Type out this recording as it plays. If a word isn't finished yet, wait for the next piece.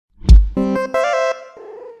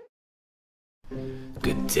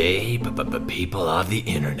Good day, people of the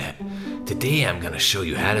internet. Today I'm going to show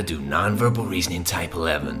you how to do nonverbal reasoning type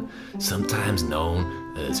 11, sometimes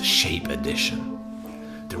known as shape addition.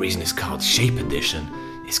 The reason it's called shape addition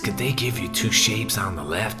is because they give you two shapes on the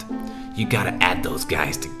left. You got to add those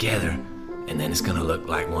guys together, and then it's going to look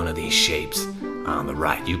like one of these shapes on the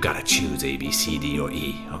right. You got to choose A, B, C, D, or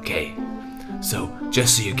E, okay? So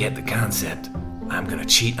just so you get the concept, I'm going to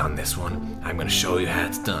cheat on this one. I'm going to show you how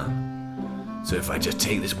it's done. So if I just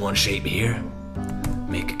take this one shape here,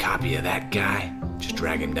 make a copy of that guy, just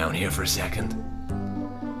drag him down here for a second.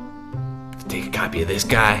 Take a copy of this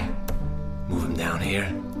guy, move him down here.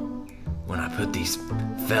 When I put these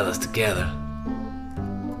fellas together,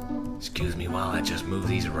 excuse me while I just move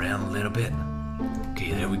these around a little bit.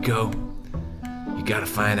 Okay, there we go. You gotta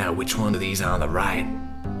find out which one of these on the right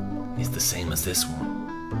is the same as this one.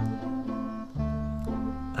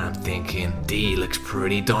 I'm thinking D looks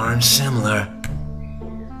pretty darn similar.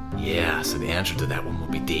 Yeah, so the answer to that one will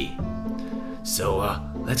be D. So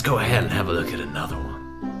let's go ahead and have a look at another one.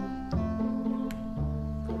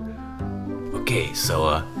 Okay,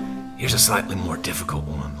 so here's a slightly more difficult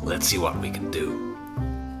one. Let's see what we can do.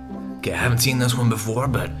 Okay, I haven't seen this one before,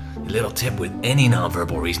 but a little tip with any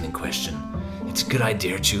nonverbal reasoning question. It's a good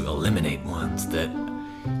idea to eliminate ones that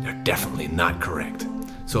are definitely not correct.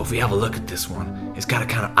 So if we have a look at this one, it's got a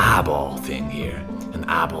kind of eyeball thing here, and the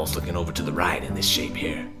eyeball's looking over to the right in this shape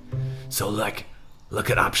here. So look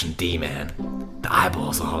at option D, man. The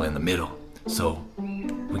eyeball's all in the middle. So we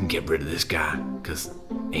can get rid of this guy, because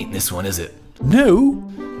ain't this one, is it? No.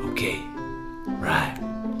 Okay, right,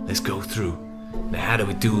 let's go through. Now how do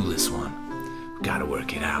we do this one? We gotta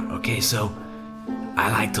work it out. Okay, so I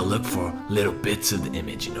like to look for little bits of the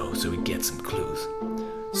image, you know, so we get some clues.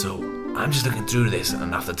 So I'm just looking through this,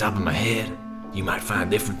 and off the top of my head, you might find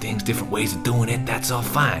different things, different ways of doing it. That's all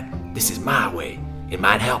fine. This is my way. It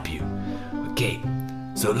might help you. Okay,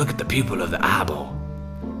 so look at the pupil of the eyeball.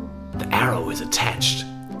 The arrow is attached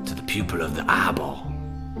to the pupil of the eyeball.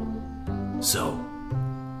 So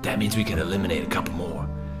that means we can eliminate a couple more.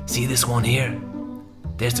 See this one here?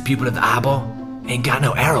 There's the pupil of the eyeball. Ain't got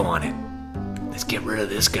no arrow on it. Let's get rid of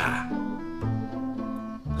this guy.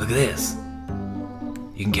 Look at this.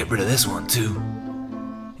 You can get rid of this one too.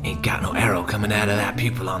 Ain't got no arrow coming out of that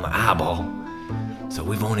pupil on the eyeball. So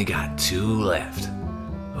we've only got two left.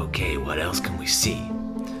 Okay, what else can we see?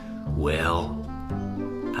 Well,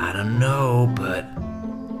 I don't know, but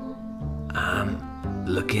I'm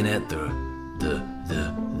looking at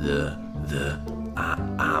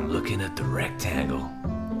I'm looking at the rectangle.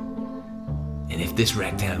 And if this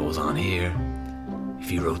rectangle was on here,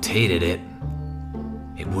 if you rotated it,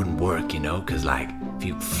 it wouldn't work, you know, because like if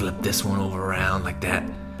you flip this one over around like that,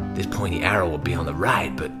 this pointy arrow will be on the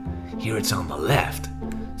right, but here it's on the left.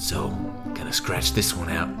 So I'm gonna scratch this one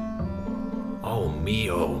out. Oh me,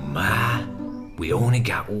 oh my, we only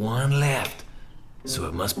got one left, so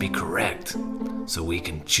it must be correct. So we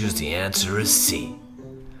can choose the answer as C.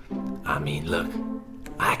 I mean, look,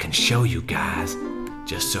 I can show you guys,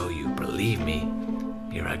 just so you believe me.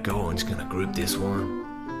 Here I go, I'm just gonna group this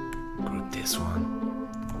one, group this one.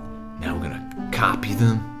 Now we're gonna copy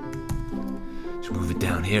them. Just move it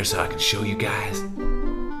down here so I can show you guys.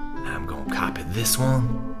 I'm gonna copy this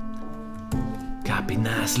one. Copy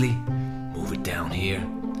nicely. Move it down here.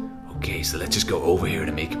 Okay, so let's just go over here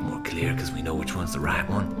to make it more clear because we know which one's the right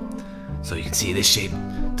one. So you can see this shape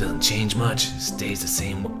doesn't change much. It stays the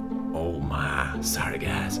same. Oh my, sorry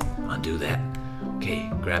guys. Undo that. Okay,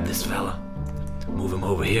 grab this fella. Move him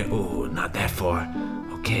over here. Oh, not that far.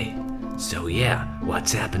 Okay. So yeah,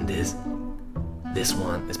 what's happened is this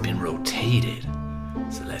one has been rotated.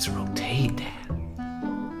 So let's rotate that.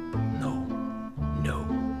 No, no,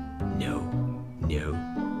 no, no,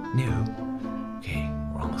 no. Okay,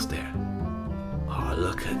 we're almost there. Oh,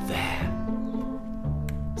 look at that.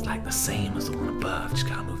 It's like the same as the one above. Just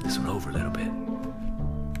gotta move this one over a little bit.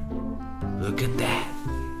 Look at that.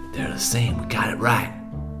 They're the same. We got it right.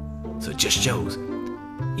 So it just shows,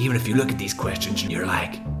 even if you look at these questions and you're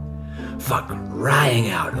like, fuck, crying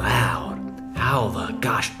out loud, how the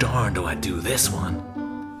gosh darn do I do this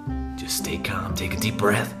one? Just stay calm, take a deep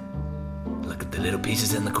breath, look at the little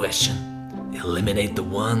pieces in the question, eliminate the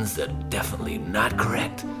ones that are definitely not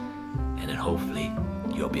correct, and then hopefully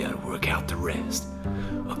you'll be able to work out the rest.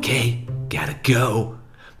 Okay, gotta go.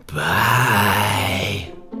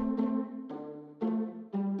 Bye.